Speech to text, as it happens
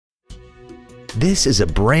This is a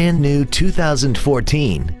brand new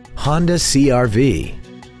 2014 Honda CR-V.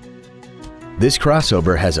 This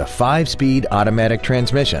crossover has a 5-speed automatic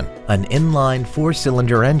transmission, an inline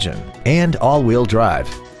 4-cylinder engine, and all-wheel drive.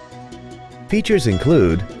 Features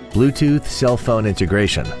include Bluetooth cell phone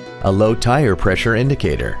integration, a low tire pressure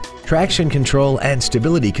indicator, traction control and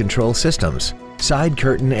stability control systems, side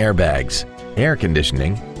curtain airbags, air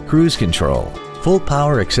conditioning, cruise control, full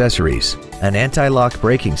power accessories, an anti-lock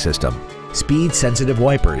braking system, speed-sensitive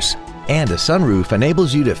wipers, and a sunroof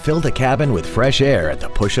enables you to fill the cabin with fresh air at the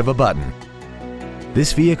push of a button.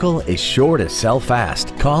 This vehicle is sure to sell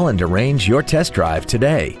fast. Call and arrange your test drive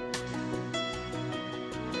today.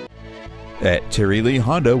 At Terry Lee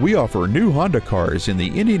Honda, we offer new Honda cars in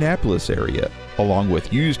the Indianapolis area, along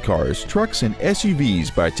with used cars, trucks, and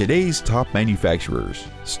SUVs by today's top manufacturers.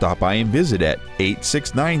 Stop by and visit at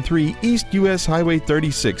 8693 East US Highway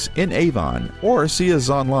 36 in Avon, or see us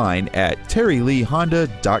online at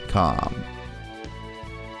terryleehonda.com.